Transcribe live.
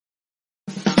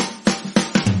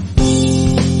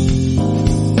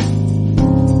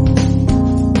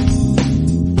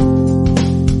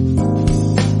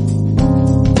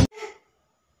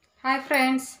Hi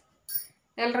friends,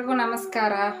 ಎಲ್ರಿಗೂ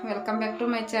ನಮಸ್ಕಾರ. Welcome back to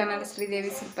my channel Sridevi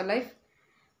simple life.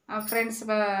 Friends,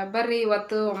 ಬರ್ರಿ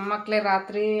ಇವತ್ತು ಮಕ್ಕಳೇ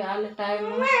ರಾತ್ರಿ ಅಲ್ಲಿ ಟೈಮ್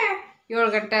 7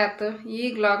 ಗಂಟೆ ಆಯ್ತು.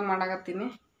 ಈಗ ವ್ಲಾಗ್ ಮಾಡಾಕತ್ತೀನಿ.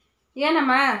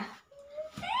 ಏನಮ್ಮ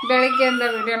ಬೆಳಗ್ಗೆಯಿಂದ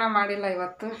ವಿಡಿಯೋನ ಮಾಡಿಲ್ಲ,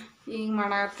 ಇವತ್ತು ಈಗ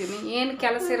ಮಾಡಾಕತ್ತೀನಿ. ಏನು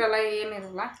ಕೆಲಸ ಇರಲ್ಲ,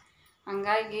 ಏನಿರಲ್ಲ,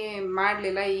 ಹಂಗಾಗಿ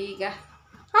ಮಾಡಲಿಲ್ಲ. ಈಗ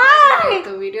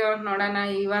ಆಯಿತು ವಿಡಿಯೋ ನೋಡೋಣ.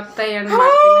 ಇವತ್ತ ಎಂಡ್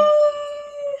ಮಾಡ್ತೀನಿ.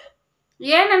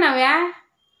 ಏನು ನಾವ್ಯಾ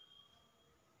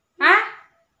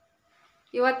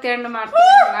ಇವತ್ತು ಎಂಡ್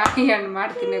ಮಾಡ್ತೀನಿ, ನಾನು ಎಂಡ್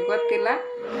ಮಾಡ್ತೀನಿ ಗೊತ್ತಿಲ್ಲ.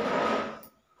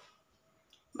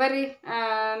 ಬರ್ರಿ,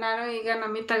 ನಾನು ಈಗ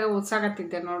ನಮ್ಮಿತ್ತಾಗ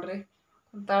ಓದ್ಸಾಕತ್ತಿದ್ದೆ ನೋಡ್ರಿ.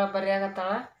 ಕುಂತಾಳ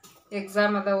ಬರೆಯಾಗತ್ತಾಳ.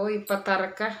 ಎಕ್ಸಾಮ್ ಅದಾವು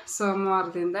 26ಕ್ಕೆ,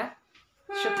 ಸೋಮವಾರದಿಂದ.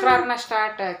 ಶುಕ್ರವಾರನ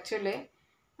ಸ್ಟಾರ್ಟ್. Actually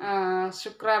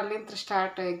ಶುಕ್ರವಾರಲಿಂತ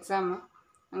start exam.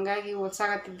 ಹಂಗಾಗಿ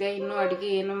ಓದ್ಸಾಕತ್ತಿದ್ದೆ. ಇನ್ನೂ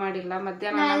ಅಡುಗೆ ಏನೂ ಮಾಡಿಲ್ಲ.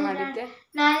 ಮಧ್ಯಾಹ್ನ ಮಾಡಿದ್ದೆ.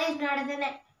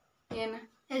 ಏನು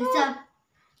ಎಕ್ಸಾಮ್?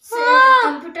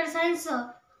 ಕಂಪ್ಯೂಟರ್ ಸೈನ್ಸ್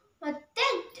ಮತ್ತೆ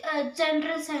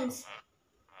ಜನರಲ್ ಸೈನ್ಸ್.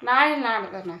 ನಾಳೆ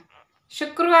ನಾಡ್ದನ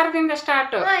ಶುಕ್ರವಾರದಿಂದ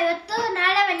ಸ್ಟಾರ್ಟ್. ಇವತ್ತು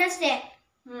ನಾಳೆ ವೆಡ್ನೆಸ್ಡೇ,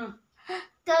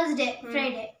 ಥರ್ಸ್ಡೇ,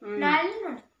 ಫ್ರೈಡೇ, ನಾಳೆ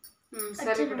ನೋಡಿ.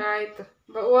 ಸರಿ ಬಿಡ, ಆಯ್ತು.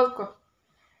 ಓದ್ಕೊ.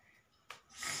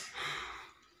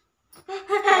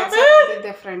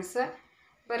 ಫ್ರೆಂಡ್ಸ್,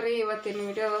 ಬರ್ರಿ ಇವತ್ತಿನ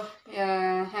ವಿಡಿಯೋ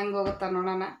ಹೆಂಗೆ ಹೋಗುತ್ತಾ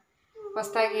ನೋಡೋಣ.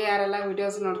 ಹೊಸದಾಗಿ ಯಾರೆಲ್ಲ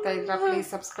ವಿಡಿಯೋಸ್ ನೋಡ್ತಾ ಇದ್ರ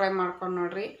ಪ್ಲೀಸ್ ಸಬ್ಸ್ಕ್ರೈಬ್ ಮಾಡ್ಕೊಂಡು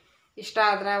ನೋಡ್ರಿ. ಇಷ್ಟ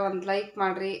ಆದ್ರೆ ಒಂದು ಲೈಕ್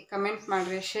ಮಾಡಿರಿ, ಕಮೆಂಟ್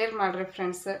ಮಾಡಿರಿ, ಶೇರ್ ಮಾಡಿರಿ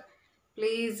ಫ್ರೆಂಡ್ಸ್.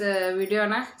 ಪ್ಲೀಸ್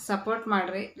ವಿಡಿಯೋನ ಸಪೋರ್ಟ್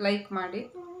ಮಾಡಿರಿ, ಲೈಕ್ ಮಾಡಿ.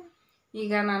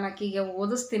 ಈಗ ನಾನು ಆಕಿಗೆ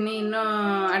ಓದಿಸ್ತೀನಿ. ಇನ್ನೂ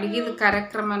ಅಡುಗೆದು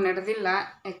ಕಾರ್ಯಕ್ರಮ ನಡೆದಿಲ್ಲ,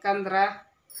 ಯಾಕಂದ್ರೆ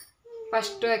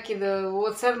ಫಸ್ಟು ಆಕಿದು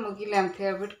ಓದ್ಸೋದು ಮುಗಿಲಿ ಅಂತ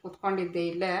ಹೇಳ್ಬಿಟ್ಟು ಕೂತ್ಕೊಂಡಿದ್ದೆ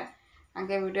ಇಲ್ಲೇ.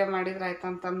 ಹಾಗೆ ವಿಡಿಯೋ ಮಾಡಿದ್ರೆ ಆಯ್ತು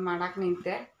ಅಂತಂದು ಮಾಡಕ್ಕೆ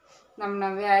ನಿಂತೆ. ನಮ್ಮ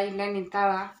ನವ್ಯ ಇಲ್ಲೇ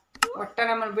ನಿಂತಾಳ. ಒಟ್ಟೆ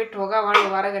ನಮ್ಮನ್ನು ಬಿಟ್ಟು ಹೋಗವಳು.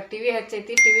 ಹೊರಗೆ ಟಿ ವಿ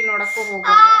ಹಚ್ಚೈತಿ, ಟಿ ವಿ ನೋಡೋಕ್ಕೂ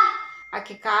ಹೋಗೋದು.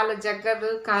 ಆಕೆ ಕಾಲು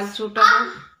ಜಗ್ಗದು, ಕಾಲು ಚೂಟೋದು,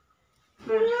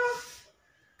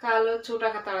 ಕಾಲು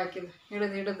ಚೂಟಾಕತ್ತಾಳ. ಆಕಿದು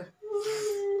ಹಿಡಿದು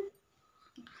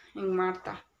ಹಿಂಗೆ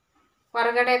ಮಾಡ್ತಾ.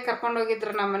 ಹೊರಗಡೆ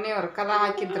ಕರ್ಕೊಂಡೋಗಿದ್ರು ನಮ್ಮ ಮನೆಯವ್ರು. ಕದ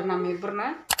ಹಾಕಿದ್ರು ನಮ್ಮಿಬ್ರನ್ನ.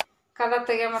 ಕದ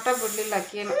ತೆಗಿಯೋ ಮಟ್ಟ ಬಿಡಲಿಲ್ಲ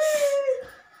ಆಕೇನು.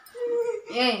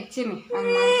 ಚಿನ್ನಿ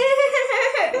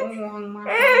ಹಂಗೆ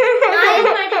ಮಾಡಿ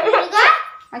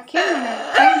ಆಕೆ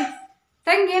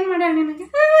ತಂಗಿ ಏನು ಮಾಡ್ಯಾಳ ನಿನಗೆ?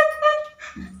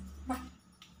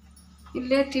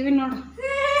 ಇಲ್ಲೇ ಟಿ ವಿ ನೋಡು.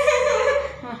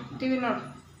 ಟಿ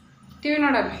ವಿ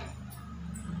ನೋಡಲ್ಲ.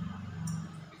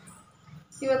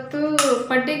 ಇವತ್ತು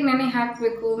ಪಡ್ಡಿಗೆ ನೆನೆ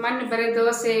ಹಾಕಬೇಕು. ಮೊನ್ನೆ ಬರೀ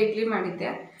ದೋಸೆ ಇಡ್ಲಿ ಮಾಡಿದ್ದೆ.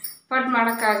 ಪಡ್ಡು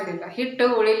ಮಾಡೋಕ್ಕಾಗಲಿಲ್ಲ, ಹಿಟ್ಟು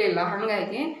ಉಳಿಲಿಲ್ಲ.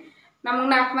 ಹಾಗಾಗಿ ನಮಗೆ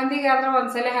 4 ಮಂದಿಗೆ ಆದ್ರೆ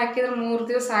ಒಂದ್ಸಲ ಹಾಕಿದ್ರೆ 3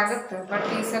 ದಿವಸ ಆಗುತ್ತೆ. ಬಟ್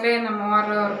ಈ ಸಲ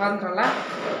ನಮ್ಮವ್ರು ಅವ್ರು ಬಂದ್ರಲ್ಲ,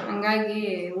 ಹಂಗಾಗಿ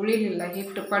ಉಳಿಲಿಲ್ಲ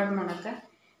ಹಿಟ್ಟು ಪಡ್ಡು ಮಾಡೋಕ್ಕೆ.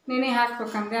 ನೆನೆ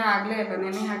ಹಾಕ್ಬೇಕಂದೆ, ಆಗಲೇ ಇಲ್ಲ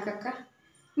ನೆನೆ ಹಾಕಕ್ಕೆ.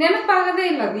 ನೆನಪಾಗೋದೇ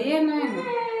ಇಲ್ಲ ಅದು ಏನು.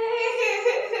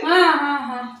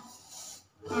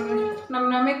 ನಮ್ಮ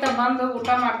ನಮಿತ ಬಂದು ಊಟ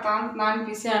ಮಾಡ್ತಾ ಅಂತ ನಾನು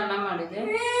ಬಿಸಿ ಅನ್ನ ಮಾಡಿದೆ.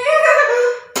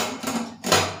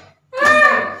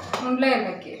 ಉಂಡ್ಲೇ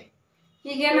ಇಲ್ಲಕ್ಕೆ.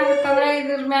 ಈಗೇನಾಗುತ್ತಂದ್ರೆ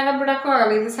ಇದ್ರ ಮೇಲೆ ಬಿಡಕ್ಕೂ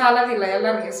ಆಗಲ್ಲ. ಇದು ಸಾಲೋದಿಲ್ಲ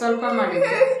ಎಲ್ಲರಿಗೆ. ಸ್ವಲ್ಪ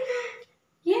ಮಾಡಿದ್ದೆ.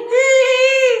 ಏನು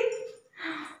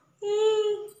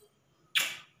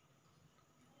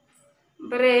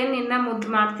ಬರೇ ನಿನ್ನ ಮುದ್ದು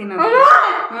ಮಾಡ್ತೀನಿ.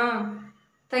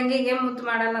 ತಂಗಿಗೆ ಮುದ್ದು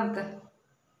ಮಾಡಲ್ಲಂತ.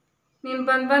 ನೀನು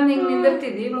ಬಂದು ಹಿಂಗೆ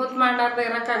ನಿಂದಿರ್ತಿದ್ದಿ. ಮುದ್ದು ಮಾಡಲಾರ್ದ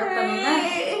ಇರೋಕ್ಕಾಗತ್ತ ನೀನು?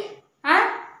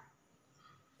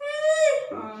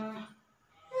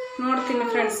 ನೋಡ್ತೀನಿ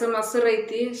ಫ್ರೆಂಡ್ಸ್. ಮೊಸರು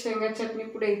ಐತಿ, ಶೇಂಗಾ ಚಟ್ನಿ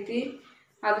ಪುಡಿ ಐತಿ.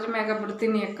 ಅದ್ರ ಮ್ಯಾಗ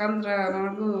ಬಿಡ್ತೀನಿ. ಯಾಕಂದ್ರೆ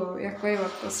ನನಗೂ ಯಾಕೋ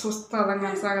ಇವತ್ತು ಸುಸ್ತಾದಂಗೆ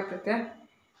ಅನ್ಸಾಗತ್ತೈತೆ.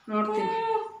 ನೋಡ್ತೀನಿ.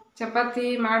 ಚಪಾತಿ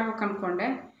ಮಾಡ್ಬೇಕು ಅಂದ್ಕೊಂಡೆ.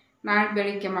 ನಾಳೆ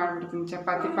ಬೆಳಿಗ್ಗೆ ಮಾಡಿಬಿಡ್ತೀನಿ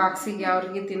ಚಪಾತಿ. ಬಾಕ್ಸಿಗೆ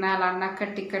ಅವ್ರಿಗೆ ದಿನಾಲ ಅನ್ನ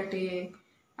ಕಟ್ಟಿ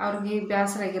ಅವ್ರಿಗೆ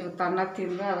ಬೇಸರಾಗಿರುತ್ತೆ ಅನ್ನ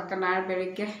ತಿಂದು. ಅದಕ್ಕೆ ನಾಳೆ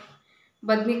ಬೆಳಿಗ್ಗೆ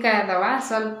ಬದ್ನಿಕಾಯಿ ಅದಾವ,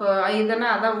 ಸ್ವಲ್ಪ 5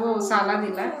 ಅದಾವು,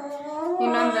 ಸಾಲೋದಿಲ್ಲ.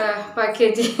 ಇನ್ನೊಂದು 1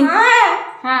 kg,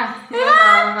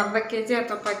 ಅರ್ಧ kg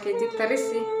ಅಥವಾ 1 kg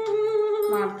ತರಿಸಿ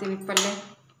ಮಾಡ್ತೀನಿ ಪಲ್ಯ.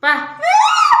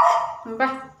 ಬಾ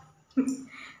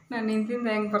ನಾನು ಹಿಂದಿಂದ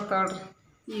ಹೆಂಗೆ ಬರ್ತಾವ್ರಿ.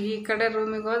 ಈಗ ಈ ಕಡೆ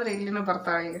ರೂಮಿಗೆ ಹೋದ್ರೆ ಇಲ್ಲಿನೂ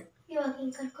ಬರ್ತಾಳೆ. ಈಗ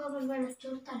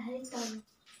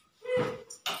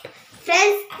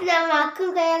ಫ್ರೆಂಡ್ಸ್, ನಮ್ಮ ಅಕ್ಕ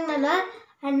ಕೈಯಾಗ ನಾನು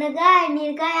ಅನ್ನಗ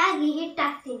ನೀರ್ಗಾಯಿ ಆಗಿ ಹಿಟ್ಟು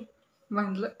ಹಾಕ್ತೀನಿ.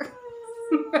 ಬಂದ್ಲು.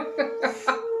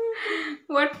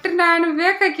 ಒಟ್ಟು ನಾನು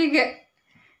ಬೇಕಾಕಿಗೆ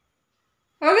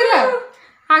ಹೌದಿಲ್ಲ.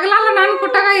 ಹಗಲೆಲ್ಲ ನಾನು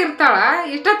ಕುಟ್ಟಾಗ ಇರ್ತಾಳ.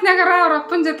 ಇಷ್ಟೊತ್ನಾಗಾರ ಅವ್ರ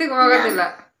ಅಪ್ಪನ ಜೊತೆಗೆ ಹೋಗೋದಿಲ್ಲ.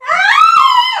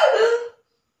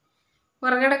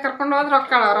 ಹೊರಗಡೆ ಕರ್ಕೊಂಡು ಹೋದ್ರೆ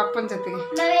ಹೋಗ್ತಾಳ ಅವ್ರ ಅಪ್ಪನ ಜೊತೆಗೆ.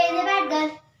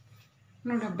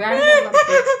 ನೋಡ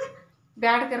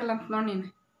ಬ್ಯಾಡ್ ಗರ್ಲ್ ಅಂತ ನೋಡಿ ನೀನು.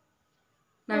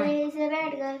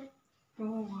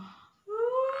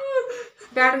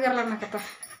 Bad girl ಅನ್ನಕತ್ತ.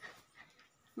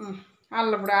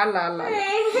 ಅಲ್ಲ ಬಿಡ, ಅಲ್ಲ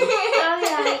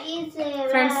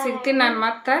ಫ್ರೆಂಡ್ಸ್, ಸಿಗ್ತೀನಿ ನಾನು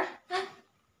ಮತ್ತೆ.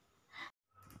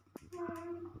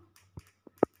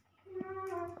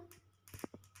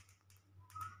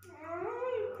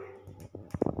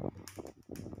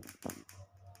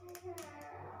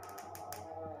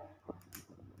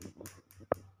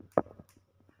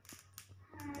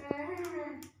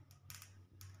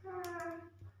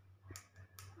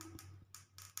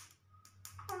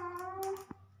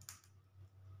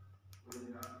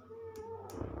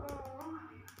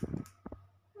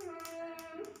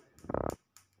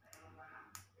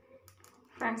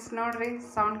 ಫ್ರೆಂಡ್ಸ್ ನೋಡ್ರಿ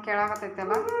ಸೌಂಡ್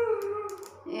ಕೇಳಾಕತ್ತೈತಲ್ಲ,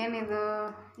 ಏನಿದು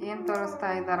ಏನು ತೋರಿಸ್ತಾ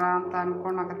ಇದ್ದಾರ ಅಂತ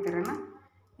ಅನ್ಕೊಂಡಾಕತ್ತೀರೇನ.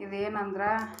 ಇದೇನಂದ್ರೆ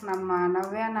ನಮ್ಮ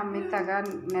ನವ್ಯ ನಮ್ಮಿತ್ತಾಗ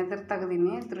ನೆದರ್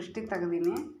ತೆಗ್ದೀನಿ, ದೃಷ್ಟಿ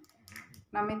ತೆಗ್ದೀನಿ.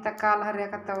 ನಮ್ಮಿತ್ತ ಕಾಲು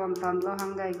ಹರಿಯಾಕತ್ತವ ಅಂತಂದ್ಲು.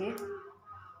 ಹಾಗಾಗಿ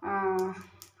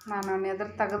ನಾನು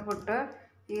ನೆದರ್ ತೆಗೆದ್ಬಿಟ್ಟು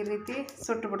ಈ ರೀತಿ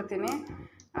ಸುಟ್ಟುಬಿಡ್ತೀನಿ.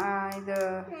 ಇದು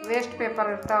ವೇಸ್ಟ್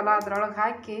ಪೇಪರ್ ಇರ್ತಾವಲ್ಲ ಅದ್ರೊಳಗೆ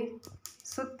ಹಾಕಿ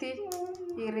ಸುತ್ತಿ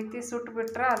ಈ ರೀತಿ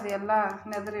ಸುಟ್ಬಿಟ್ರೆ ಅದೆಲ್ಲ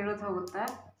ನೆದರ್ ಇಳಿದು ಹೋಗುತ್ತೆ.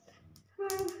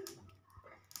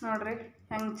 ನೋಡ್ರಿ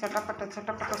ಹೆಂಗೆ ಚಟಪಟ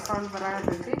ಸೌಂಡ್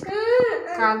ಬರಾಕತ್ತೈತಿ.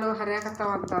 ಕಾಲು ಹರಿಯಾಕತ್ತವ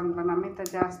ಅಂತ ಅಂದ್ಲು ನಮ್ಮಿತ್ತ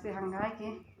ಜಾಸ್ತಿ. ಹಾಗಾಗಿ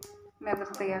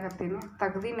ನೆದರ್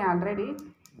ತೆಗ್ದೀನಿ ಆಲ್ರೆಡಿ.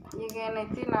 ಈಗ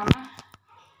ಏನೈತಿ, ನಾನು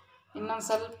ಇನ್ನೊಂದು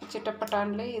ಸ್ವಲ್ಪ ಚಿಟಪಟ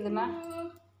ಅನ್ಲಿ ಇದನ್ನು.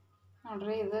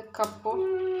 ನೋಡ್ರಿ ಇದು ಕಪ್ಪು,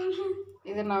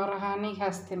 ಇದನ್ನು ಅವ್ರ ಹನಿಗೆ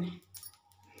ಹಾಸ್ತೀನಿ.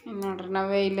 ಇನ್ನು ನೋಡ್ರಿ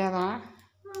ನಾವೇ ಇಲ್ಲೇ ಅದ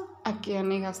ಅಕ್ಕಿ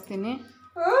ಹನಿಗೆ ಹಾಸ್ತೀನಿ.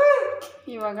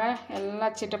 ಇವಾಗ ಎಲ್ಲ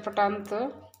ಚಿಟಪಟ ಅಂತು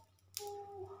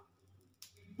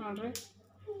ನೋಡ್ರಿ.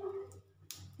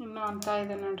 ಇನ್ನೂ ಅಂತ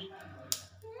ಇದೆ ನೋಡ್ರಿ.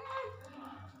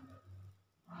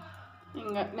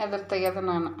 ಹಿಂಗೆ ನೆದರ್ ತೆಗೆಯೋದು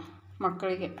ನಾನು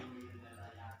ಮಕ್ಕಳಿಗೆ.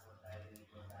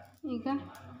 ಈಗ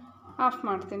ಆಫ್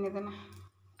ಮಾಡ್ತೀನಿ ಇದನ್ನು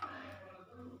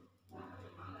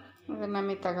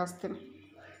ಮಿತ್ತಾಗಿಸ್ತೀನಿ.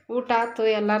 ಊಟ ಆಯ್ತು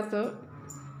ಎಲ್ಲರದು.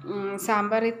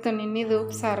 ಸಾಂಬಾರಿತ್ತು ನಿನ್ನಿದು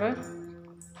ಉಪ್ಸಾರು.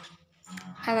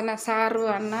 ಅದನ್ನು ಸಾರು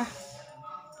ಅನ್ನ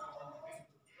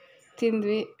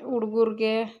ತಿಂದ್ವಿ.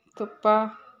 ಹುಡುಗರಿಗೆ ತುಪ್ಪ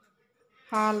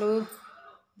ಹಾಲು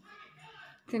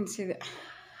ತಿನ್ನಿಸಿದೆ.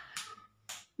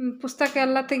 ಪುಸ್ತಕ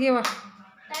ಎಲ್ಲ ತೆಗಿವ,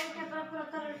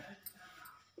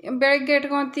 ಬೆಳಗ್ಗೆ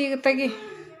ಇಟ್ಕೊಂತ ಈಗ ತೆಗಿ.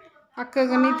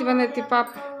 ಅಕ್ಕಗೆ ನಿಂತು ಬಂದೈತಿ ಪಾಪ,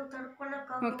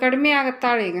 ಕಡಿಮೆ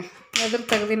ಆಗತ್ತಾಳೆ ಈಗ. ಎದುರು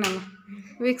ತೆಗ್ದಿ ನಾನು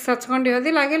ವೀಕ್ಸ್ ಹಚ್ಕೊಂಡು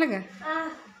ಹೋದಿಲ್ಲ ಆಗಿಲ್ಲಗ.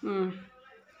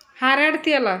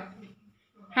 ಹಾರಾಡ್ತೀಯಲ್ಲ,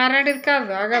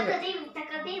 ಹಾರಾಡಿದ್ಕಾದು ಆಗದು.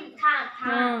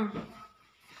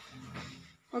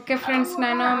 ಓಕೆ ಫ್ರೆಂಡ್ಸ್,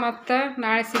 ನಾನು ಮತ್ತು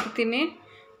ನಾಳೆ ಸಿಗ್ತೀನಿ.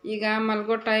 ಈಗ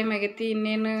ಮಲ್ಗೋ ಟೈಮ್ ಆಗೈತಿ.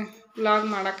 ಇನ್ನೇನು ವ್ಲಾಗ್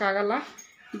ಮಾಡೋಕ್ಕಾಗಲ್ಲ,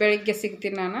 ಬೆಳಿಗ್ಗೆ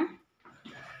ಸಿಗ್ತೀನಿ ನಾನು.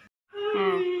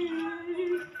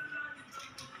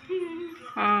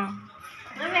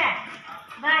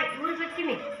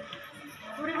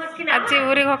 ಅಜ್ಜಿ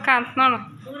ಊರಿಗೆ ಹೋಗ ಅಂತ ನೋಡು.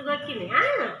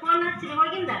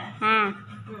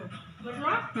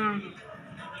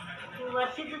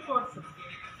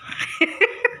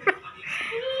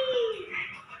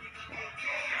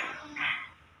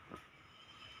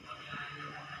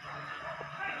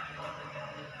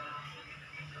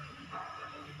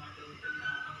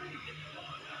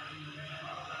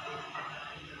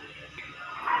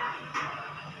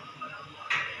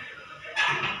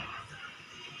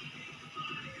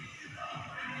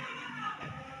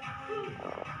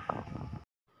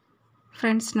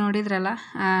 ಫ್ರೆಂಡ್ಸ್ ನೋಡಿದ್ರಲ್ಲ,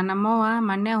 ನಮ್ಮವ್ವ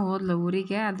ಮೊನ್ನೆ ಹೋದ್ಲು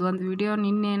ಊರಿಗೆ. ಅದು ಒಂದು ವಿಡಿಯೋ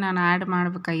ನಿನ್ನೆ ನಾನು ಆ್ಯಡ್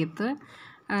ಮಾಡಬೇಕಾಗಿತ್ತು,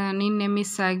 ನಿನ್ನೆ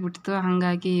ಮಿಸ್ ಆಗಿಬಿಡ್ತು.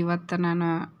 ಹಾಗಾಗಿ ಇವತ್ತು ನಾನು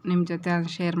ನಿಮ್ಮ ಜೊತೆ ಅದು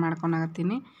ಶೇರ್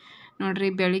ಮಾಡ್ಕೊಳಕತ್ತೀನಿ. ನೋಡಿರಿ,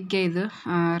 ಬೆಳಿಗ್ಗೆ ಇದು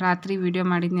ರಾತ್ರಿ ವಿಡಿಯೋ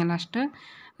ಮಾಡಿದ್ನಲ್ಲ ಅಷ್ಟು.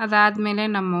 ಅದಾದಮೇಲೆ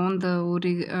ನಮ್ಮ ಒಂದು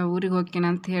ಊರಿಗೆ ಹೋಗ್ತೀನಿ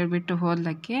ಅಂತ ಹೇಳಿಬಿಟ್ಟು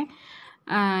ಹೋದ್ಲಕ್ಕೆ.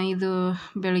 ಇದು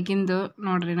ಬೆಳಗಿಂದು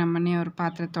ನೋಡಿರಿ, ನಮ್ಮ ಮನೆಯವ್ರು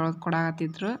ಪಾತ್ರೆ ತೊಳೆದು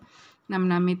ಕೊಡಾಕತ್ತಿದ್ರು. ನಮ್ಮ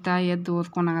ನಮಿತಾ ಎದ್ದು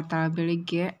ಓದ್ಕೊಳಕತ್ತಾಳ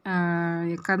ಬೆಳಿಗ್ಗೆ,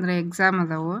 ಯಾಕಂದರೆ ಎಕ್ಸಾಮ್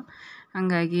ಅದಾವು.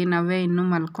 ಹಾಗಾಗಿ ನಾವೇ ಇನ್ನೂ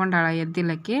ಮಲ್ಕೊಂಡಾಳ,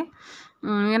 ಎದ್ದಿಲ್ಲಕ್ಕೆ.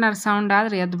 ಏನಾರು ಸೌಂಡ್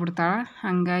ಆದರೆ ಎದ್ದು ಬಿಡ್ತಾಳೆ.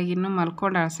 ಹಾಗಾಗಿ ಇನ್ನೂ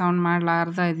ಮಲ್ಕೊಂಡಾಳ, ಸೌಂಡ್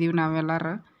ಮಾಡಲಾರ್ದ ಇದ್ದೀವಿ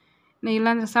ನಾವೆಲ್ಲರೂ.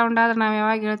 ಇಲ್ಲಾಂದ್ರೆ ಸೌಂಡ್ ಆದ್ರೆ ನಾವು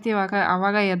ಯಾವಾಗ ಹೇಳ್ತೀವಿ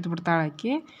ಅವಾಗ ಎದ್ದು ಬಿಡ್ತಾಳೆ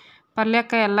ಆಕಿ.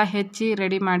 ಪಲ್ಯಕ್ಕೆ ಎಲ್ಲ ಹೆಚ್ಚಿ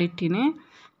ರೆಡಿ ಮಾಡಿಟ್ಟಿನಿ.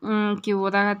 ಆಕಿ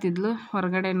ಓದಾಕತ್ತಿದ್ಲು.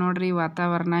 ಹೊರಗಡೆ ನೋಡ್ರಿ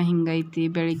ವಾತಾವರಣ ಹಿಂಗೈತಿ.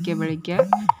 ಬೆಳಿಗ್ಗೆ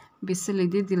ಬಿಸಿಲು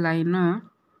ಇದ್ದಿದ್ದಿಲ್ಲ, ಇನ್ನೂ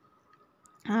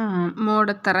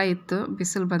ಮೋಡದ ಥರ ಇತ್ತು,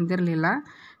 ಬಿಸಿಲು ಬಂದಿರಲಿಲ್ಲ.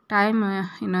 ಟೈಮ್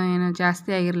ಇನ್ನೂ ಏನು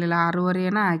ಜಾಸ್ತಿ ಆಗಿರಲಿಲ್ಲ, 6:30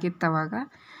 ಏನೋ ಆಗಿತ್ತು ಅವಾಗ.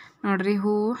 ನೋಡಿರಿ,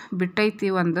 ಹೂವು ಬಿಟ್ಟೈತಿ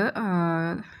ಒಂದು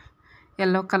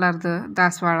ಯೆಲ್ಲೋ ಕಲರ್ದು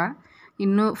ದಾಸವಾಳ.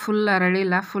 ಇನ್ನೂ ಫುಲ್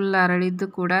ಅರಳಿಲ್ಲ. ಫುಲ್ ಅರಳಿದ್ದು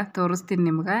ಕೂಡ ತೋರಿಸ್ತೀನಿ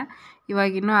ನಿಮ್ಗೆ.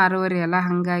 ಇವಾಗ ಇನ್ನೂ 6:30 ಅಲ್ಲ,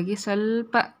 ಹಾಗಾಗಿ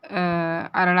ಸ್ವಲ್ಪ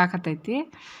ಅರಳಾಕತ್ತೈತಿ.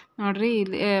 ನೋಡಿರಿ,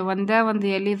 ಇಲ್ಲಿ ಒಂದೇ ಒಂದು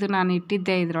ಎಲೆದು ನಾನು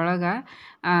ಇಟ್ಟಿದ್ದೆ ಇದ್ರೊಳಗೆ,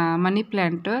 ಮನಿ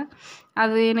ಪ್ಲ್ಯಾಂಟು.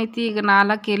 ಅದು ಏನೈತಿ, ಈಗ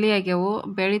 4 ಎಲೆ ಆಗ್ಯಾವು,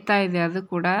 ಬೆಳೀತಾ ಇದೆ. ಅದು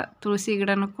ಕೂಡ ತುಳಸಿ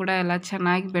ಗಿಡನೂ ಕೂಡ ಎಲ್ಲ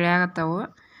ಚೆನ್ನಾಗಿ ಬೆಳೆಯಾಕತ್ತವು.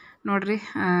 ನೋಡಿರಿ,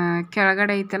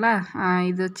 ಕೆಳಗಡೆ ಐತಲ್ಲ,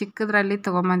 ಇದು ಚಿಕ್ಕದ್ರಲ್ಲಿ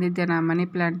ತೊಗೊಂಬಂದಿದ್ದೆ ನಾನು ಮನಿ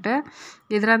ಪ್ಲ್ಯಾಂಟ್.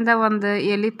 ಇದರಿಂದ ಒಂದು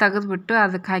ಎಲೆ ತೆಗೆದ್ಬಿಟ್ಟು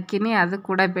ಅದಕ್ಕೆ ಹಾಕೀನಿ, ಅದು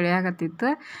ಕೂಡ ಬೆಳೆಯಾಕತ್ತಿತ್ತು.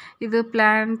 ಇದು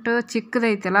ಪ್ಲ್ಯಾಂಟು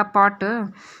ಚಿಕ್ಕದೈತಲ್ಲ ಪಾಟು,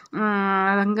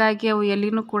 ಹಾಗಾಗಿ ಅವು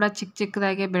ಎಲೆನೂ ಕೂಡ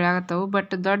ಚಿಕ್ಕದಾಗೆ ಬೆಳೆಯಾಕತ್ತವು.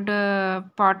 ಬಟ್ ದೊಡ್ಡ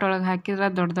ಪಾಟ್ ಒಳಗೆ ಹಾಕಿದ್ರೆ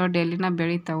ದೊಡ್ಡ ಎಲೆನ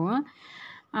ಬೆಳಿತಾವೆ.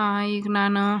 ಈಗ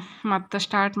ನಾನು ಮತ್ತೆ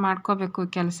ಸ್ಟಾರ್ಟ್ ಮಾಡ್ಕೋಬೇಕು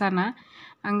ಕೆಲಸನ.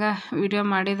 ಹಂಗೆ ವಿಡಿಯೋ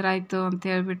ಮಾಡಿದ್ರಾಯ್ತು ಅಂತ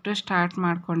ಹೇಳ್ಬಿಟ್ಟು ಸ್ಟಾರ್ಟ್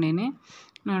ಮಾಡ್ಕೊಂಡೀನಿ.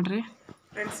 ನೋಡಿರಿ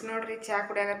ಫ್ರೆಂಡ್ಸ್, ನೋಡಿರಿ, ಚಹಾ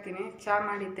ಕುಡಿಯಾಕತ್ತೀನಿ. ಚಹಾ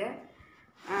ಮಾಡಿದ್ದೆ,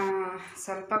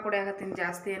 ಸ್ವಲ್ಪ ಕುಡಿಯಾಕತ್ತೀನಿ,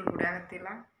 ಜಾಸ್ತಿ ಏನು ಕುಡಿಯಾಕತ್ತಿಲ್ಲ.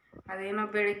 ಅದೇನೋ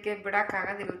ಬೆಳಿಗ್ಗೆ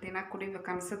ಬಿಡೋಕ್ಕಾಗೋದಿಲ್ಲ, ದಿನ ಕುಡಿಬೇಕು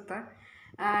ಅನ್ಸುತ್ತೆ.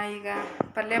 ಈಗ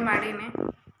ಪಲ್ಯ ಮಾಡೀನಿ.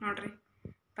 ನೋಡಿರಿ,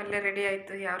 ಪಲ್ಯ ರೆಡಿ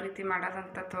ಆಯಿತು. ಯಾವ ರೀತಿ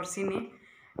ಮಾಡೋದಂತ ತೋರಿಸೀನಿ.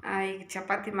 ಈಗ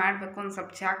ಚಪಾತಿ ಮಾಡಬೇಕು. ಒಂದು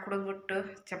ಸ್ವಲ್ಪ ಚಹಾ ಕುಡಿದ್ಬಿಟ್ಟು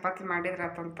ಚಪಾತಿ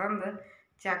ಮಾಡಿದ್ರಾತಂತಂದು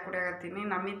ಚಹಾ ಕುಡಿಯಾಗತ್ತೀನಿ.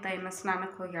 ನಮ್ಮಿತ್ತ ಇನ್ನೂ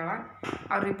ಸ್ನಾನಕ್ಕೆ ಹೋಗ್ಯಾಳ.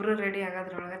 ಅವರಿಬ್ಬರು ರೆಡಿ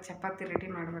ಆಗೋದ್ರೊಳಗೆ ಚಪಾತಿ ರೆಡಿ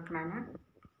ಮಾಡ್ಬೇಕು. ನಾನು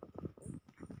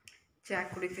ಚಹಾ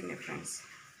ಕುಡಿತೀನಿ ಫ್ರೆಂಡ್ಸ್.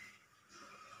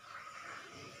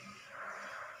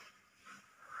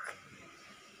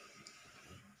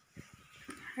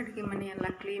 ಅಡುಗೆ ಮನೆ ಎಲ್ಲ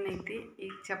ಕ್ಲೀನ್ ಐತಿ.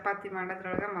 ಈಗ ಚಪಾತಿ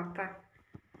ಮಾಡೋದ್ರೊಳಗೆ ಮತ್ತೆ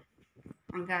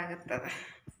ಹಂಗಾಗತ್ತದ.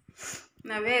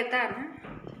 ನವೇ ಎತ್ತಾನ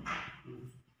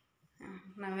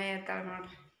ನವೇ ಎತ್ತಾಳ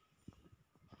ನೋಡ್ರಿ.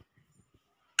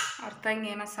 ಅವ್ರ ತಂಗಿ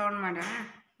ಏನೋ ಸೌಂಡ್ ಮಾಡ್ಯಾಳ,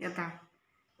 ಎತ್ತಾಳ.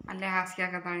 ಅಲ್ಲೇ ಹಾಸಿಗೆ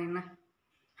ಆಗದಾಳ. ಇನ್ನು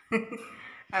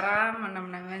ಆರಾಮ ನಮ್ಮ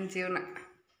ನವೇನ ಜೀವನ.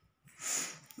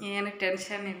 ಏನು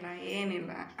ಟೆನ್ಷನ್ ಇಲ್ಲ,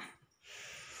 ಏನಿಲ್ಲ.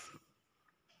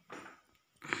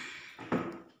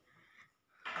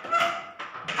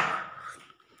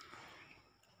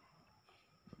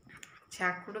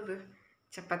 ಚಹಾ ಕುಡಿದು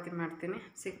ಚಪಾತಿ ಮಾಡ್ತೀನಿ.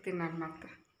 ಸಿಗ್ತೀನಿ ನಾನು ಮತ್ತೆ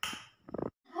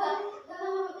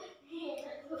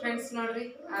ಫ್ರೆಂಡ್ಸ್. ನೋಡ್ರಿ,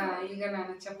 ಈಗ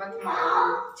ನಾನು ಚಪಾತಿ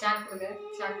ಚಹಾ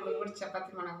ಕುಡಿದ್ಬಿಟ್ಟು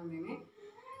ಚಪಾತಿ ಮಾಡಕ್ಕೆ ಬಂದೀನಿ.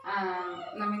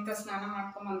 ನಮ್ಮಿಂದ ಸ್ನಾನ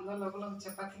ಮಾಡ್ಕೊಂಬಂದು ಲಗು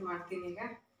ಚಪಾತಿ ಮಾಡ್ತೀನಿ. ಈಗ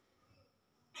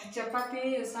ಚಪಾತಿ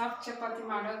ಸಾಫ್ಟ್ ಚಪಾತಿ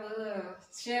ಮಾಡೋದು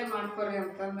ಶೇರ್ ಮಾಡ್ಕೊರಿ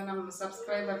ಅಂತಂದು ನಮ್ಮ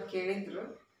ಸಬ್ಸ್ಕ್ರೈಬರ್ ಕೇಳಿದ್ರು.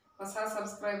 ಹೊಸ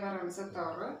ಸಬ್ಸ್ಕ್ರೈಬರ್ ಅನ್ಸುತ್ತೆ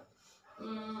ಅವರು.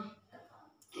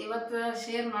 ಇವತ್ತು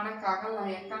ಶೇರ್ ಮಾಡೋಕ್ಕಾಗಲ್ಲ,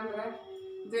 ಯಾಕಂದ್ರೆ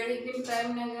ಬೆಳಿಗ್ಗಿನ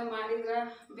ಟೈಮ್ನಾಗ ಮಾಡಿದ್ರೆ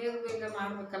ಬೇಗ ಬೇಗ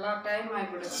ಮಾಡ್ಬೇಕಲ್ಲ, ಟೈಮ್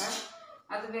ಆಗಿಬಿಡುತ್ತೆ.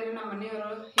 ಅದು ಬೇರೆ ನಮ್ಮ ಮನೆಯವರು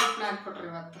ಹಿಟ್ಟನ್ನ ಹಾಕ್ಕೊಟ್ರು.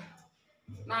 ಇವತ್ತು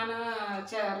ನಾನು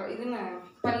ಇದನ್ನ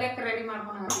ಪಲ್ಯಕ್ಕೆ ರೆಡಿ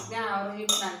ಮಾಡ್ಕೊಂಡು ಹಾಕಿದ್ದೆ. ಅವರು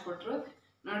ಹಿಟ್ಟನ್ನ ಹಾಕ್ಕೊಟ್ರು.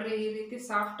 ನೋಡ್ರಿ, ಈ ರೀತಿ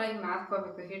ಸಾಫ್ಟಾಗಿ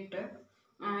ನಾದ್ಕೋಬೇಕು ಹಿಟ್ಟು.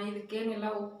 ಇದಕ್ಕೇನಿಲ್ಲ,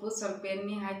 ಉಪ್ಪು ಸ್ವಲ್ಪ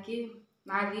ಎಣ್ಣೆ ಹಾಕಿ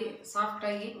ನಾದಿ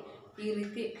ಸಾಫ್ಟಾಗಿ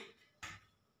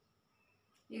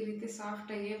ಈ ರೀತಿ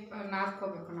ಸಾಫ್ಟಾಗಿ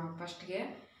ನಾದ್ಕೋಬೇಕು ನಾವು ಫಸ್ಟ್ಗೆ.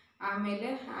 ಆಮೇಲೆ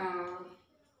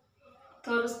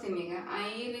ತೋರಿಸ್ತೀನಿ. ಈಗ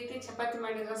ಈ ರೀತಿ ಚಪಾತಿ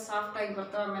ಮಾಡಿದ್ರೆ ಸಾಫ್ಟಾಗಿ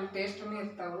ಬರ್ತಾವೆ, ಆಮೇಲೆ ಟೇಸ್ಟೂ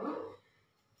ಇರ್ತಾವೆ.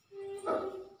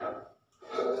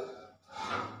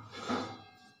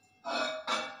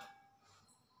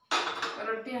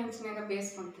 ರೊಟ್ಟಿ ಹಂಚಿನಾಗ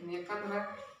ಬೇಯಿಸ್ಕೊತೀನಿ, ಯಾಕಂದ್ರೆ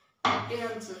ರೊಟ್ಟಿ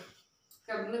ಹಂಚು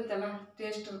ಕಬ್ಬಿಣದ್ದೆಲ್ಲ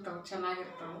ಟೇಸ್ಟ್ ಇರ್ತಾವೆ,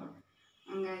 ಚೆನ್ನಾಗಿರ್ತಾವೆ.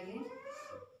 ಹಂಗಾಗಿ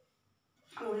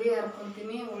ಹುಳಿ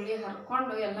ಹರ್ಕೊತೀನಿ. ಹುಳಿ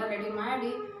ಹರ್ಕೊಂಡು ಎಲ್ಲ ರೆಡಿ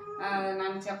ಮಾಡಿ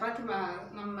ನಾನು ಚಪಾತಿ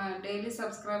ನಮ್ಮ ಡೈಲಿ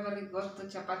ಸಬ್ಸ್ಕ್ರೈಬರಿಗೆ ಗೊತ್ತು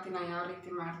ಚಪಾತಿನ ಯಾವ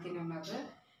ರೀತಿ ಮಾಡ್ತೀನಿ ಅನ್ನೋದು.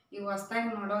 ಈಗ ಹೊಸ್ದಾಗಿ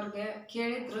ನೋಡೋರಿಗೆ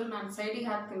ಕೇಳಿದ್ರು, ನಾನು ಸೈಡಿಗೆ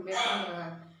ಹಾಕ್ತೀನಿ. ಬೇಕಂದ್ರೆ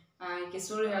ಈಕೆ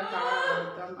ಸುಳ್ಳು ಹೇಳ್ತಾಳೆ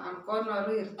ಅಂತ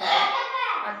ಅನ್ಕೋನವರು ಇರ್ತಾರೆ.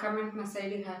 ಆ ಕಮೆಂಟ್ನ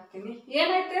ಸೈಡಿಗೆ ಹಾಕ್ತೀನಿ.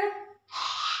 ಏನಾಯ್ತು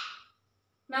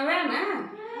ನಾವೇನ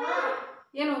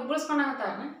ಏನು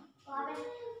ಉಬ್ಬಳಿಸ್ಕೊಂಡಾಗತ್ತಾನ ನೋಡ್ರಿ.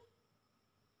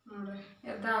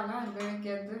 ಎದ್ದ ಅಲ್ಲ,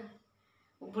 ಬೆಳಗ್ಗೆ ಎದ್ದು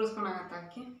ಉಬ್ಬಳಿಸ್ಕೊಂಡಾಗತ್ತ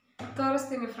ಅಕ್ಕಿ.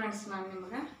 ತೋರಿಸ್ತೀನಿ ಫ್ರೆಂಡ್ಸ್. ನಾನು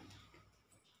ನಿಮ್ಗೆ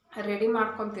ರೆಡಿ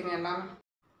ಮಾಡ್ಕೊತೀನಿ ಎಲ್ಲ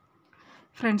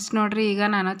ಫ್ರೆಂಡ್ಸ್. ನೋಡ್ರಿ, ಈಗ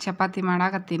ನಾನು ಚಪಾತಿ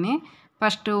ಮಾಡಾಕತ್ತೀನಿ.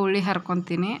 ಫಸ್ಟು ಉಳ್ಳಿ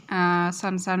ಹರ್ಕೊತೀನಿ.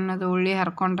 ಸಣ್ಣದು ಉಳ್ಳಿ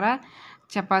ಹರ್ಕೊಂಡ್ರೆ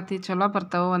ಚಪಾತಿ ಚಲೋ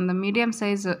ಬರ್ತಾವೆ. ಒಂದು ಮೀಡಿಯಮ್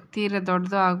ಸೈಜು, ತೀರ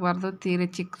ದೊಡ್ಡದು ಆಗಬಾರ್ದು, ತೀರ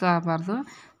ಚಿಕ್ಕದು ಆಗಬಾರ್ದು.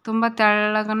 ತುಂಬ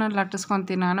ತೆಳ್ಳಗನ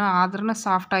ಲಟ್ಟಿಸ್ಕೊತೀನಿ ನಾನು, ಆದ್ರೂ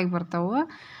ಸಾಫ್ಟಾಗಿ ಬರ್ತಾವೆ.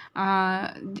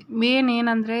 ಮೇನ್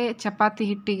ಏನಂದರೆ ಚಪಾತಿ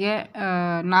ಹಿಟ್ಟಿಗೆ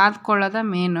ನಾದ್ಕೊಳ್ಳೋದ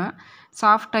ಮೇನು.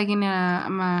 ಸಾಫ್ಟಾಗಿ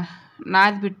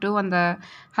ನಾದ್ಬಿಟ್ಟು ಒಂದು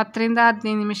 10ರಿಂದ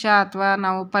 15 ನಿಮಿಷ, ಅಥವಾ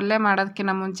ನಾವು ಪಲ್ಯ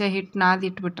ಮಾಡೋದಕ್ಕಿಂತ ಮುಂಚೆ ಹಿಟ್ಟು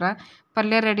ನಾದಿಟ್ಬಿಟ್ರೆ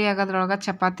ಪಲ್ಯ ರೆಡಿ ಆಗೋದ್ರೊಳಗೆ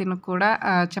ಚಪಾತಿನೂ ಕೂಡ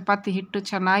ಚಪಾತಿ ಹಿಟ್ಟು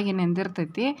ಚೆನ್ನಾಗಿ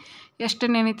ನೆಂದಿರ್ತೈತಿ. ಎಷ್ಟು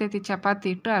ನೆನಿತೈತಿ ಚಪಾತಿ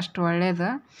ಹಿಟ್ಟು ಅಷ್ಟು ಒಳ್ಳೆಯದು.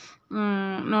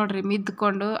 ನೋಡಿರಿ,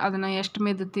 ಮಿದ್ಕೊಂಡು ಅದನ್ನು ಎಷ್ಟು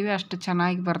ಮಿದ್ತೀವಿ ಅಷ್ಟು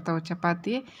ಚೆನ್ನಾಗಿ ಬರ್ತಾವೆ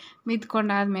ಚಪಾತಿ.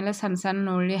 ಮಿದ್ಕೊಂಡಾದ್ಮೇಲೆ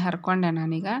ಸಣ್ಣ ಉಳ್ಳಿ ಹರ್ಕೊಂಡೆ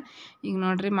ನಾನೀಗ. ಈಗ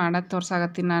ನೋಡಿರಿ, ಮಾಡೋದು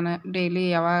ತೋರ್ಸಾಕತ್ತೀನಿ ನಾನು. ಡೈಲಿ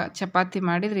ಯಾವಾಗ ಚಪಾತಿ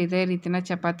ಮಾಡಿದ್ರೆ ಇದೇ ರೀತಿನ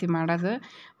ಚಪಾತಿ ಮಾಡೋದು.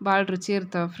 ಭಾಳ ರುಚಿ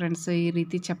ಇರ್ತಾವೆ ಫ್ರೆಂಡ್ಸ್ ಈ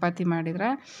ರೀತಿ ಚಪಾತಿ ಮಾಡಿದ್ರೆ.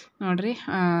 ನೋಡಿರಿ,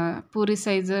 ಪೂರಿ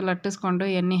ಸೈಜ್ ಲಟ್ಟಿಸ್ಕೊಂಡು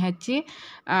ಎಣ್ಣೆ ಹಚ್ಚಿ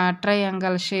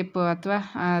ಟ್ರಯಾಂಗಲ್ ಶೇಪು ಅಥವಾ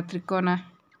ತ್ರಿಕೋನ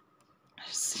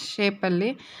ಶೇಪಲ್ಲಿ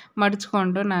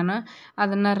ಮಡಚ್ಕೊಂಡು ನಾನು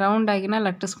ಅದನ್ನು ರೌಂಡಾಗಿನ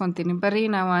ಲಟ್ಟಿಸ್ಕೊತೀನಿ. ಬರೀ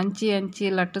ನಾವು ಹಂಚಿ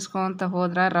ಲಟ್ಟಿಸ್ಕೊತ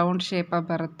ಹೋದ್ರೆ ರೌಂಡ್ ಶೇಪಾಗಿ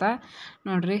ಬರುತ್ತೆ.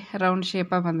 ನೋಡಿರಿ, ರೌಂಡ್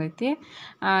ಶೇಪಾಗಿ ಬಂದೈತಿ.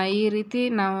 ಈ ರೀತಿ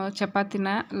ನಾವು ಚಪಾತಿನ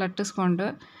ಲಟ್ಟಿಸ್ಕೊಂಡು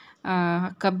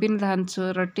ಕಬ್ಬಿಣದ ಹಂಚು,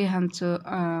 ರೊಟ್ಟಿ ಹಂಚು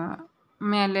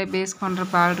ಮೇಲೆ ಬೇಯಿಸ್ಕೊಂಡ್ರೆ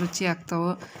ಭಾಳ ರುಚಿ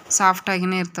ಆಗ್ತಾವೆ,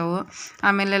 ಸಾಫ್ಟಾಗಿಯೇ ಇರ್ತಾವೆ.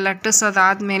 ಆಮೇಲೆ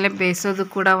ಲಟ್ಟಿಸೋದಾದ್ಮೇಲೆ ಬೇಯಿಸೋದು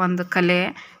ಕೂಡ ಒಂದು ಕಲೆ.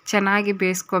 ಚೆನ್ನಾಗಿ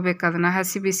ಬೇಯಿಸ್ಕೋಬೇಕು ಅದನ್ನು,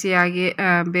 ಹಸಿ ಬಿಸಿಯಾಗಿ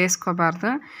ಬೇಯಿಸ್ಕೋಬಾರ್ದು.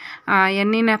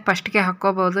 ಎಣ್ಣೆನ ಫಸ್ಟ್ಗೆ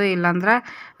ಹಾಕ್ಕೋಬೋದು, ಇಲ್ಲಾಂದ್ರೆ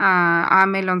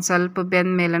ಆಮೇಲೆ ಒಂದು ಸ್ವಲ್ಪ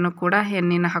ಬೆಂದ ಮೇಲೂ ಕೂಡ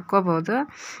ಎಣ್ಣೆನ ಹಾಕ್ಕೋಬೋದು.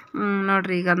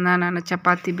 ನೋಡಿರಿ, ಈಗ ಅದನ್ನ ನಾನು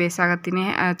ಚಪಾತಿ ಬೇಯಿಸಾಕತ್ತೀನಿ.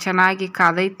 ಚೆನ್ನಾಗಿ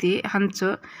ಕಾದೈತಿ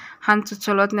ಹಂಚು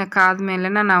ಚಲೋತ್ನಾಗ ಕಾದ್ಮೇಲೆ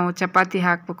ನಾವು ಚಪಾತಿ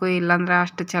ಹಾಕಬೇಕು, ಇಲ್ಲಾಂದ್ರೆ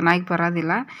ಅಷ್ಟು ಚೆನ್ನಾಗಿ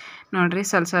ಬರೋದಿಲ್ಲ. ನೋಡಿರಿ,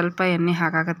 ಸ್ವಲ್ಪ ಎಣ್ಣೆ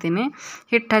ಹಾಕಾಕತ್ತೀನಿ.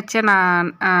 ಹಿಟ್ಟು ಹಚ್ಚಿ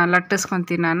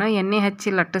ಲಟ್ಟಿಸ್ಕೊತೀನಿ ನಾನು. ಎಣ್ಣೆ ಹಚ್ಚಿ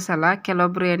ಲಟ್ಟಿಸಲ್ಲ.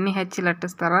 ಕೆಲವೊಬ್ರು ಎಣ್ಣೆ ಹಚ್ಚಿ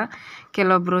ಲಟ್ಟಿಸ್ತಾರೆ,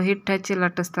 ಕೆಲವೊಬ್ರು ಹಿಟ್ಟು ಹಚ್ಚಿ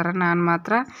ಲಟ್ಟಿಸ್ತಾರೆ. ನಾನು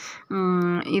ಮಾತ್ರ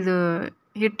ಇದು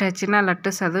ಹಿಟ್ಟು ಹಚ್ಚಿನ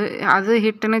ಲಟ್ಟಿಸೋದು. ಅದು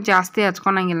ಹಿಟ್ಟನ್ನು ಜಾಸ್ತಿ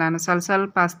ಹಚ್ಕೊಳಂಗಿಲ್ಲ, ನಾನು ಸ್ವಲ್ಪ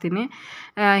ಸ್ವಲ್ಪ ಹಚ್ತೀನಿ.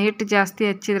 ಹಿಟ್ಟು ಜಾಸ್ತಿ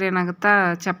ಹಚ್ಚಿದ್ರೆ ಏನಾಗುತ್ತಾ,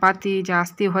 ಚಪಾತಿ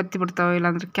ಜಾಸ್ತಿ ಹೊತ್ತಿ ಬಿಡ್ತಾವೆ,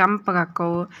 ಇಲ್ಲಾಂದ್ರೆ ಕೆಂಪಗೆ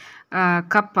ಹಾಕ್ಕವು,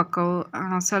 ಕಪ್ಪು ಹಾಕ್ಕವು.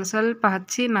 ಸ್ವಲ್ಪ ಸ್ವಲ್ಪ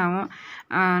ಹಚ್ಚಿ ನಾವು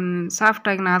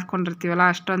ಸಾಫ್ಟಾಗಿ ನಾದ್ಕೊಂಡಿರ್ತೀವಲ್ಲ,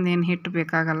 ಅಷ್ಟೊಂದು ಏನು ಹಿಟ್ಟು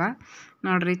ಬೇಕಾಗಲ್ಲ.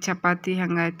 ನೋಡಿರಿ ಚಪಾತಿ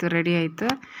ಹಂಗಾಯ್ತು, ರೆಡಿ ಆಯಿತು.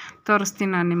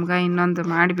 ತೋರಿಸ್ತೀನಿ ನಾನು ನಿಮ್ಗೆ ಇನ್ನೊಂದು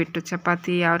ಮಾಡಿಬಿಟ್ಟು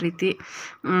ಚಪಾತಿ ಯಾವ ರೀತಿ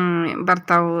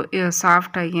ಬರ್ತಾವೆ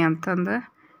ಸಾಫ್ಟಾಗಿ ಅಂತಂದು.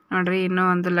 ನೋಡಿರಿ ಇನ್ನೂ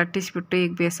ಒಂದು ಲಟ್ಟಿಸ್ಬಿಟ್ಟು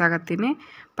ಈಗ ಬೇಯಿಸಾಕತ್ತೀನಿ.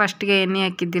 ಫಸ್ಟಿಗೆ ಎಣ್ಣೆ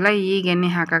ಹಾಕಿದ್ದಿಲ್ಲ, ಈಗ ಎಣ್ಣೆ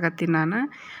ಹಾಕಾಕತ್ತೀನಿ ನಾನು.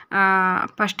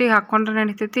 ಫಸ್ಟಿಗೆ ಹಾಕ್ಕೊಂಡ್ರೆ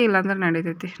ನಡಿತೈತಿ, ಇಲ್ಲಾಂದ್ರೆ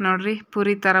ನಡಿತೈತಿ. ನೋಡಿರಿ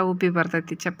ಪೂರಿ ಥರ ಉಬ್ಬಿ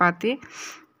ಬರ್ತೈತಿ ಚಪಾತಿ.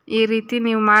 ಈ ರೀತಿ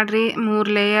ನೀವು ಮಾಡಿರಿ, 3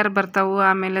 ಲೇಯರ್ ಬರ್ತಾವೆ.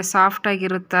 ಆಮೇಲೆ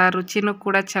ಸಾಫ್ಟಾಗಿರುತ್ತೆ, ರುಚಿನೂ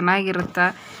ಕೂಡ ಚೆನ್ನಾಗಿರುತ್ತೆ.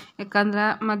 ಯಾಕಂದ್ರೆ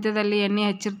ಮಧ್ಯದಲ್ಲಿ ಎಣ್ಣೆ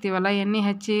ಹಚ್ಚಿರ್ತೀವಲ್ಲ, ಎಣ್ಣೆ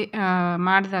ಹಚ್ಚಿ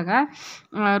ಮಾಡಿದಾಗ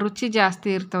ರುಚಿ ಜಾಸ್ತಿ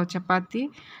ಇರ್ತಾವೆ ಚಪಾತಿ.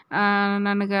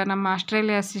 ನನಗೆ ನಮ್ಮ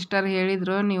ಆಸ್ಟ್ರೇಲಿಯಾ ಸಿಸ್ಟರ್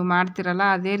ಹೇಳಿದರು, ನೀವು ಮಾಡ್ತೀರಲ್ಲ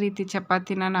ಅದೇ ರೀತಿ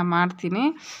ಚಪಾತಿನ ನಾನು ಮಾಡ್ತೀನಿ,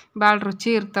 ಭಾಳ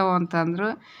ರುಚಿ ಇರ್ತಾವೆ ಅಂತಂದರು.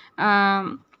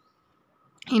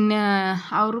 ಇನ್ನು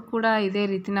ಅವರು ಕೂಡ ಇದೇ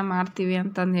ರೀತಿನ ಮಾಡ್ತೀವಿ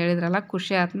ಅಂತಂದು ಹೇಳಿದ್ರಲ್ಲ,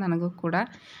 ಖುಷಿ ಆಯ್ತು ನನಗೂ ಕೂಡ.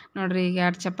 ನೋಡಿರಿ ಈಗ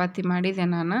 2 ಚಪಾತಿ ಮಾಡಿದೆ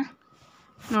ನಾನು.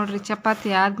 ನೋಡಿರಿ ಚಪಾತಿ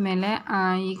ಆದಮೇಲೆ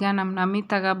ಈಗ ನಮ್ಮ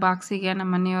ನಮಿತಾಗ ಬಾಕ್ಸಿಗೆ,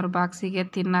 ನಮ್ಮ ಮನೆಯವ್ರ ಬಾಕ್ಸಿಗೆ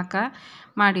ತಿನ್ನೋಕೆ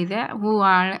ಮಾಡಿದೆ. ಹೂವು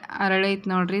ಅರಳೈತೆ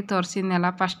ನೋಡಿರಿ, ತೋರಿಸಿದ್ನೆಲ್ಲ.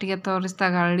 ಫಸ್ಟಿಗೆ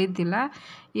ತೋರಿಸ್ದಾಗ ಅರಳಿದ್ದಿಲ್ಲ.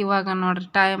 ಇವಾಗ ನೋಡಿರಿ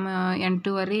ಟೈಮ್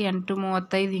 8:30,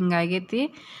 8:35 ಹಿಂಗಾಗೈತಿ.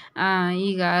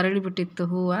 ಈಗ ಅರಳಿಬಿಟ್ಟಿತ್ತು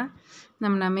ಹೂವು.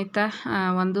 ನಮ್ಮ ನಮಿತಾ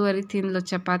 1:15 ತಿಂದ್ಲು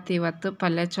ಚಪಾತಿ ಇವತ್ತು.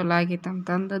 ಪಲ್ಯ ಚಲೋ ಆಗಿತ್ತು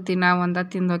ಅಂತಂದು ದಿನ ಒಂದ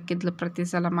ತಿಂದು ಹೋಕ್ಕಿದ್ಲು ಪ್ರತಿ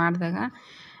ಸಲ ಮಾಡಿದಾಗ.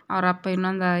 ಅವರಪ್ಪ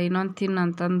ಇನ್ನೊಂದು ತಿನ್ನು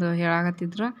ಅಂತಂದು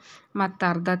ಹೇಳಾಕತ್ತಿದ್ರು. ಮತ್ತು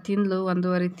ಅರ್ಧ ತಿಂದ್ಲು,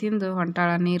 1:15 ತಿಂದು ಹೊಂಟಾಳ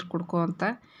ನೀರು ಕುಡ್ಕೊ ಅಂತ.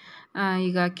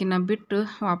 ಈಗ ಆಕಿನ ಬಿಟ್ಟು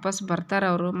ವಾಪಸ್ ಬರ್ತಾರೆ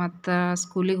ಅವರು. ಮತ್ತು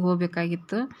ಸ್ಕೂಲಿಗೆ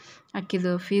ಹೋಗ್ಬೇಕಾಗಿತ್ತು,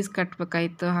 ಆಕಿದು ಫೀಸ್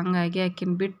ಕಟ್ಟಬೇಕಾಗಿತ್ತು. ಹಾಗಾಗಿ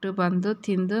ಆಕಿನ ಬಿಟ್ಟು ಬಂದು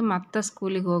ತಿಂದು ಮತ್ತು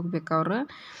ಸ್ಕೂಲಿಗೆ ಹೋಗ್ಬೇಕು ಅವರು.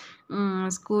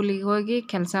 ಸ್ಕೂಲಿಗೆ ಹೋಗಿ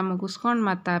ಕೆಲಸ ಮುಗಿಸ್ಕೊಂಡು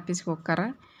ಮತ್ತು ಆಫೀಸ್ಗೆ ಹೋಗ್ತಾರೆ.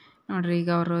 ನೋಡಿರಿ ಈಗ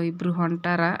ಅವರು ಇಬ್ಬರು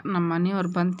ಹೊಂಟಾರ. ನಮ್ಮ ಮನೆಯವ್ರು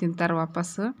ಬಂದು ತಿಂತಾರೆ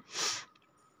ವಾಪಸ್ಸು.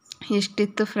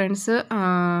 ಇಷ್ಟಿತ್ತು ಫ್ರೆಂಡ್ಸು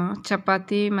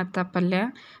ಚಪಾತಿ ಮತ್ತು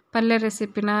ಪಲ್ಯ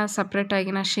ರೆಸಿಪಿನ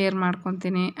ಸಪ್ರೇಟಾಗಿನ ಶೇರ್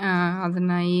ಮಾಡ್ಕೊತೀನಿ.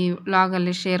 ಅದನ್ನು ಈ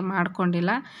ವ್ಲಾಗಲ್ಲಿ ಶೇರ್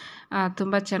ಮಾಡ್ಕೊಂಡಿಲ್ಲ.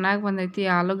 ತುಂಬ ಚೆನ್ನಾಗಿ ಬಂದೈತಿ.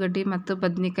 ಆಲೂಗಡ್ಡೆ ಮತ್ತು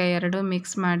ಬದ್ನೆಕಾಯಿ 2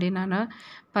 ಮಿಕ್ಸ್ ಮಾಡಿ ನಾನು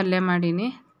ಪಲ್ಯ ಮಾಡೀನಿ.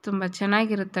 ತುಂಬ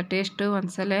ಚೆನ್ನಾಗಿರುತ್ತೆ ಟೇಸ್ಟು.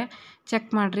 ಒಂದ್ಸಲ ಚೆಕ್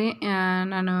ಮಾಡಿರಿ.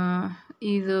 ನಾನು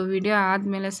ಇದು ವಿಡಿಯೋ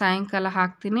ಆದಮೇಲೆ ಸಾಯಂಕಾಲ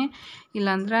ಹಾಕ್ತೀನಿ,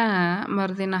 ಇಲ್ಲಾಂದ್ರೆ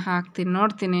ಮರುದಿನ ಹಾಕ್ತೀನಿ,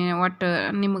 ನೋಡ್ತೀನಿ. ಒಟ್ಟು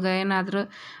ನಿಮ್ಗೆ ಏನಾದರೂ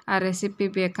ಆ ರೆಸಿಪಿ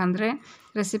ಬೇಕಂದರೆ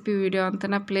ರೆಸಿಪಿ ವಿಡಿಯೋ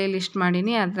ಅಂತಲೇ ಪ್ಲೇ ಲಿಸ್ಟ್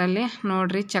ಮಾಡೀನಿ, ಅದರಲ್ಲಿ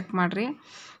ನೋಡಿರಿ, ಚೆಕ್ ಮಾಡಿರಿ.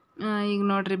 ಈಗ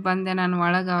ನೋಡಿರಿ ಬಂದೆ ನಾನು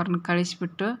ಒಳಗೆ, ಅವ್ರನ್ನ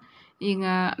ಕಳಿಸ್ಬಿಟ್ಟು. ಈಗ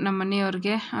ನಮ್ಮ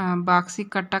ಮನೆಯವ್ರಿಗೆ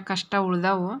ಬಾಕ್ಸಿಗೆ ಕಟ್ಟೋಕ್ಕಷ್ಟ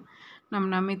ಉಳ್ದಾವು. ನಮ್ಮ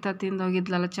ನಮಿತಾ ತಿಂದು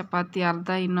ಹೋಗಿದ್ಲಲ್ಲ ಚಪಾತಿ,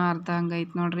 ಇನ್ನೂ ಅರ್ಧ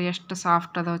ಹಂಗೈತೆ. ನೋಡಿರಿ ಎಷ್ಟು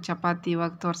ಸಾಫ್ಟ್ ಅದಾವೆ ಚಪಾತಿ.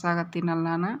 ಇವಾಗ ತೋರ್ಸಾಕತ್ತೀನಲ್ಲ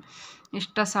ನಾನು,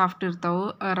 ಎಷ್ಟು ಸಾಫ್ಟ್ ಇರ್ತಾವೆ.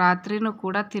 ರಾತ್ರಿನೂ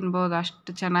ಕೂಡ ತಿನ್ಬೋದು,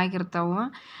 ಅಷ್ಟು ಚೆನ್ನಾಗಿರ್ತಾವೆ.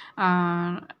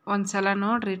 ಒಂದು ಸಲ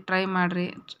ನೋಡಿರಿ, ಟ್ರೈ ಮಾಡಿರಿ.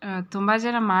 ತುಂಬ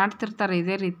ಜನ ಮಾಡ್ತಿರ್ತಾರೆ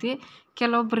ಇದೇ ರೀತಿ,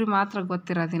 ಕೆಲವೊಬ್ರಿಗೆ ಮಾತ್ರ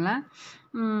ಗೊತ್ತಿರೋದಿಲ್ಲ.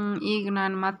 ಈಗ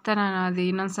ನಾನು ಅದು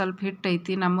ಇನ್ನೊಂದು ಸ್ವಲ್ಪ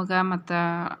ಹಿಟ್ಟೈತಿ ನಮಗೆ ಮತ್ತು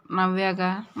ನವ್ಯಾಗ,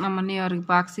 ನಮ್ಮ ಮನೆಯವ್ರಿಗೆ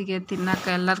ಬಾಕ್ಸಿಗೆ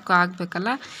ತಿನ್ನೋಕೆ ಎಲ್ಲದಕ್ಕೂ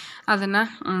ಆಗಬೇಕಲ್ಲ, ಅದನ್ನು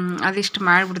ಅದಿಷ್ಟು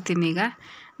ಮಾಡಿಬಿಡ್ತೀನಿ. ಈಗ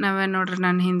ನವ್ಯ ನೋಡ್ರಿ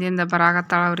ನನ್ನ ಹಿಂದಿಂದ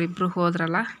ಬರಾಕತ್ತಾಳ, ಅವರಿಬ್ಬರು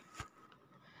ಹೋದ್ರಲ್ಲ.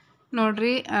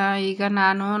 ನೋಡಿರಿ ಈಗ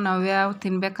ನಾನು ನವ್ಯ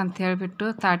ತಿನ್ಬೇಕಂತ ಹೇಳಿಬಿಟ್ಟು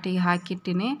ತಾಟಿಗೆ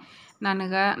ಹಾಕಿಟ್ಟಿನಿ.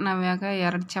 ನವ್ಯಾಗ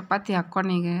 2 ಚಪಾತಿ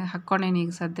ಹಾಕ್ಕೊಂಡೇನಿ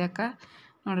ಈಗ ಸದ್ಯಕ್ಕೆ.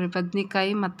 ನೋಡಿರಿ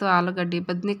ಬದ್ನೆಕಾಯಿ ಮತ್ತು ಆಲೂಗಡ್ಡೆ.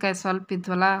 ಬದ್ನೆಕಾಯಿ ಸ್ವಲ್ಪ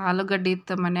ಇದ್ವಲ್ಲ, ಆಲೂಗಡ್ಡೆ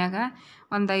ಇತ್ತು ಮನ್ಯಾಗ,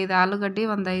 5 ಆಲೂಗಡ್ಡೆ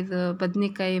 5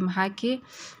 ಬದ್ನೆಕಾಯಿ ಹಾಕಿ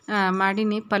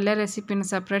ಮಾಡೀನಿ. ಪಲ್ಯ ರೆಸಿಪಿನ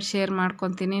ಸಪ್ರೇಟ್ ಶೇರ್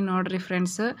ಮಾಡ್ಕೊತೀನಿ. ನೋಡಿರಿ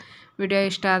ಫ್ರೆಂಡ್ಸು, ವಿಡಿಯೋ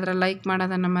ಇಷ್ಟ ಆದ್ರೆ ಲೈಕ್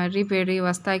ಮಾಡೋದನ್ನು ಮರಿಬೇಡಿ.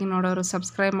 ಹೊಸ್ದಾಗಿ ನೋಡೋರು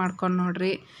ಸಬ್ಸ್ಕ್ರೈಬ್ ಮಾಡ್ಕೊಂಡು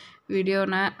ನೋಡಿರಿ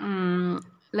ವಿಡಿಯೋನ.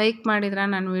 ಲೈಕ್ ಮಾಡಿದ್ರೆ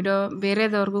ನನ್ನ ವಿಡಿಯೋ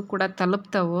ಬೇರೆದವ್ರಿಗೂ ಕೂಡ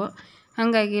ತಲುಪ್ತಾವೆ,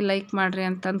 ಹಾಗಾಗಿ ಲೈಕ್ ಮಾಡಿರಿ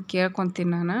ಅಂತಂದು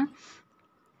ಕೇಳ್ಕೊತೀನಿ ನಾನು.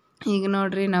 ಈಗ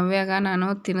ನೋಡಿರಿ ನವ್ಯಾಗ ನಾನು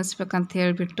ತಿನ್ನಿಸ್ಬೇಕಂತ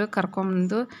ಹೇಳಿಬಿಟ್ಟು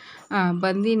ಕರ್ಕೊಂಬಂದು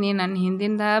ಬಂದೀನಿ. ನನ್ನ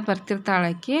ಹಿಂದಿಂದ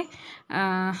ಬರ್ತಿರ್ತಾಳಾಕಿ.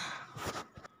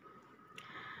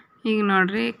 ಈಗ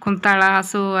ನೋಡಿರಿ ಕುಂತಾಳ,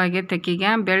 ಹಸು ಆಗೈತೆ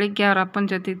ಆಕಿಗೆ. ಬೆಳಿಗ್ಗೆ ಅವ್ರ ಅಪ್ಪನ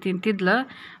ಜೊತೆ ತಿಂತಿದ್ಲು,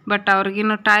 ಬಟ್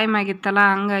ಅವ್ರಿಗಿನ್ನೂ ಟೈಮ್ ಆಗಿತ್ತಲ್ಲ,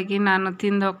 ಹಂಗಾಗಿ ನಾನು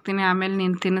ತಿಂದು ಹೋಗ್ತೀನಿ, ಆಮೇಲೆ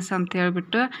ನೀನು ತಿನ್ನಿಸು ಅಂತ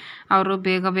ಹೇಳಿಬಿಟ್ಟು ಅವರು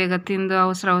ಬೇಗ ತಿಂದು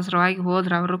ಅವಸರವಾಗಿ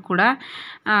ಹೋದ್ರು ಅವರು ಕೂಡ.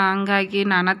 ಹಂಗಾಗಿ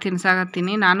ನಾನು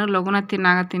ತಿನ್ಸಾಕತ್ತೀನಿ. ನಾನು ಲಘುನ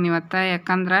ತಿನ್ನಾಕತ್ತೀನಿ ಇವತ್ತು,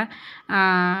 ಯಾಕಂದ್ರೆ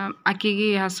ಆಕಿಗೆ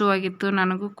ಹಸುವಾಗಿತ್ತು,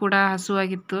 ನನಗೂ ಕೂಡ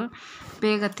ಹಸುವಾಗಿತ್ತು.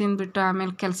 ಬೇಗ ತಿಂದುಬಿಟ್ಟು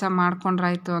ಆಮೇಲೆ ಕೆಲಸ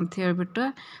ಮಾಡ್ಕೊಂಡ್ರಾಯ್ತು ಅಂತ ಹೇಳಿಬಿಟ್ಟು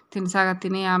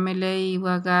ತಿನ್ಸಾಕತ್ತೀನಿ. ಆಮೇಲೆ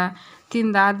ಇವಾಗ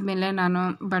ತಿಂದಾದಮೇಲೆ ನಾನು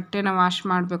ಬಟ್ಟೆನ ವಾಶ್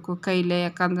ಮಾಡಬೇಕು ಕೈಲೇ,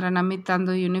 ಯಾಕಂದ್ರೆ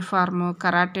ನಮಿತಂದು ಯೂನಿಫಾರ್ಮು,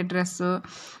 ಕರಾಟೆ ಡ್ರೆಸ್ಸು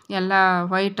ಎಲ್ಲ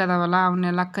ವೈಟ್ ಅದಾವಲ್ಲ,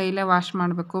 ಅವನ್ನೆಲ್ಲ ಕೈಲೇ ವಾಶ್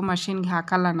ಮಾಡಬೇಕು, ಮಷಿನ್ಗೆ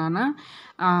ಹಾಕಲ್ಲ ನಾನು.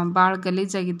 ಭಾಳ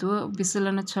ಗಲೀಜಾಗಿದ್ವು.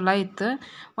 ಬಿಸಿಲನ್ನು ಚಲೋ ಇತ್ತು.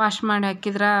 ವಾಶ್ ಮಾಡಿ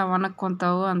ಹಾಕಿದ್ರೆ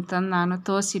ಒಣಕ್ಕೊಂತಾವು ಅಂತಂದು ನಾನು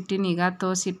ತೋಸಿಟ್ಟಿನಿ. ಈಗ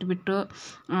ತೋಸಿಟ್ಬಿಟ್ಟು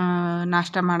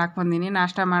ನಾಷ್ಟ ಮಾಡಕ್ಕೆ ಬಂದೀನಿ.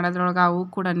 ನಾಷ್ಟ ಮಾಡೋದ್ರೊಳಗೆ ಅವು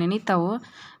ಕೂಡ ನೆನಿತಾವು.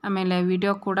 ಆಮೇಲೆ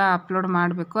ವಿಡಿಯೋ ಕೂಡ ಅಪ್ಲೋಡ್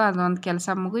ಮಾಡಬೇಕು. ಅದೊಂದು ಕೆಲಸ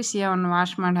ಮುಗಿಸಿ ಅವನ್ನ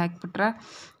ವಾಶ್ ಮಾಡಿ ಹಾಕಿಬಿಟ್ರೆ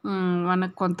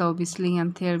ಒಣಕ್ಕೊಂತಾವು ಬಿಸಿಲಿಗೆ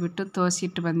ಅಂತ ಹೇಳಿಬಿಟ್ಟು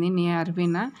ತೋಸಿಟ್ಟು ಬಂದೀನಿ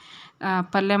ಅರ್ಬಿನ.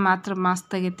 ಪಲ್ಯ ಮಾತ್ರ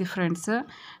ಮಸ್ತ್ ಆಗೈತಿ ಫ್ರೆಂಡ್ಸ್.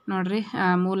 ನೋಡಿರಿ,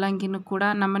 ಮೂಲಂಗಿನೂ ಕೂಡ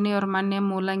ನಮ್ಮನೆಯವ್ರು ಮೊನ್ನೆ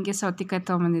ಮೂಲಂಗಿ ಸೌತೆಕಾಯಿ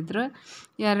ತೊಗೊಂಬಂದಿದ್ರು.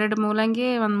 2 ಮೂಲಂಗಿ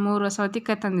 3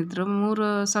 ಸೌತೆಕಾಯಿ ತಂದಿದ್ರು. 3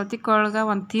 ಸೌತೆಕಾಯಿ ಒಳಗೆ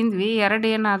ಒಂದು ತಿಂದ್ವಿ.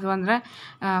 2 ಏನಾದವು ಅಂದ್ರೆ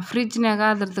ಫ್ರಿಜ್ನಾಗ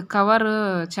ಅದ್ರದ್ದು ಕವರು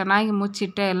ಚೆನ್ನಾಗಿ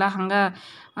ಮುಚ್ಚಿಟ್ಟೆ ಇಲ್ಲ, ಹಂಗೆ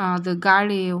ಅದು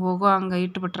ಗಾಳಿ ಹೋಗೋ ಹಂಗೆ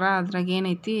ಇಟ್ಬಿಟ್ರೆ ಅದ್ರಾಗ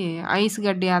ಏನೈತಿ ಐಸ್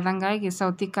ಗಡ್ಡೆ ಆದಂಗಾಗಿ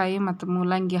ಸೌತೆಕಾಯಿ ಮತ್ತು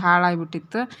ಮೂಲಂಗಿ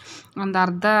ಹಾಳಾಗಿಬಿಟ್ಟಿತ್ತು. ಒಂದು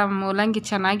ಅರ್ಧ ಮೂಲಂಗಿ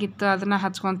ಚೆನ್ನಾಗಿತ್ತು, ಅದನ್ನು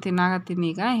ಹಚ್ಕೊಂಡು ತಿನ್ನಾಕತ್ತೀನಿ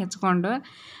ಈಗ ಹೆಚ್ಕೊಂಡು.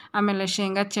 ಆಮೇಲೆ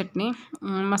ಶೇಂಗಾ ಚಟ್ನಿ,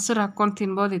 ಮೊಸರು ಹಾಕ್ಕೊಂಡು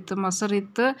ತಿನ್ಬೋದಿತ್ತು. ಮೊಸರು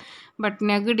ಇತ್ತು, ಬಟ್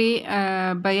ನೆಗಡಿ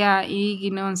ಭಯ.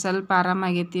 ಈಗಿನ ಒಂದು ಸ್ವಲ್ಪ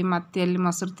ಆರಾಮಾಗೈತಿ. ಮತ್ತೆ ಎಲ್ಲಿ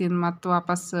ಮೊಸರು ತಿಂದು ಮತ್ತೆ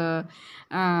ವಾಪಸ್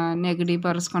ನೆಗಡಿ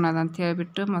ಬರ್ಸ್ಕೊಳೋದು ಅಂತ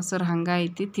ಹೇಳ್ಬಿಟ್ಟು ಮೊಸರು ಹಂಗೆ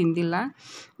ಐತಿ, ತಿಂದಿಲ್ಲ.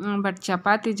 ಬಟ್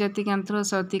ಚಪಾತಿ ಜೊತೆಗಂತೂ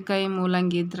ಸೌತೆಕಾಯಿ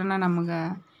ಮೂಲಂಗಿ ಇದ್ರೆ ನಮಗೆ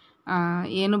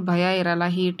ಏನು ಭಯ ಇರಲ್ಲ,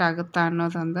 ಹೀಟ್ ಆಗುತ್ತಾ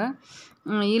ಅನ್ನೋದೊಂದು.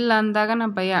 ಇಲ್ಲ ಅಂದಾಗ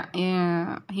ಭಯ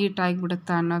ಹೀಟ್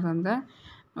ಆಗಿಬಿಡುತ್ತಾ ಅನ್ನೋದೊಂದು.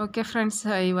 ಓಕೆ ಫ್ರೆಂಡ್ಸ್,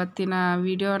 ಇವತ್ತಿನ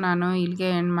ವಿಡಿಯೋ ನಾನು ಇಲ್ಲಿಗೆ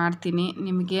ಎಂಡ್ ಮಾಡ್ತೀನಿ.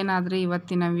 ನಿಮಗೇನಾದರೂ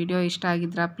ಇವತ್ತಿನ ವಿಡಿಯೋ ಇಷ್ಟ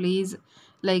ಆಗಿದ್ರೆ ಪ್ಲೀಸ್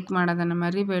ಲೈಕ್ ಮಾಡೋದನ್ನು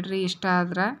ಮರಿಬೇಡ್ರಿ. ಇಷ್ಟ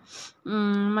ಆದ್ರೆ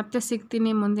ಮತ್ತೆ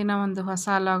ಸಿಗ್ತೀನಿ ಮುಂದಿನ ಒಂದು ಹೊಸ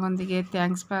ಲಾಗೊಂದಿಗೆ.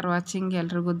 Thanks for watching.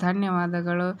 ಎಲ್ರಿಗೂ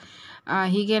ಧನ್ಯವಾದಗಳು.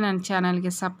 ಹೀಗೆ ನನ್ನ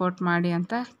ಚಾನಲ್ಗೆ ಸಪೋರ್ಟ್ ಮಾಡಿ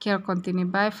ಅಂತ ಕೇಳ್ಕೊತೀನಿ.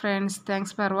 Bye friends,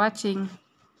 thanks for watching.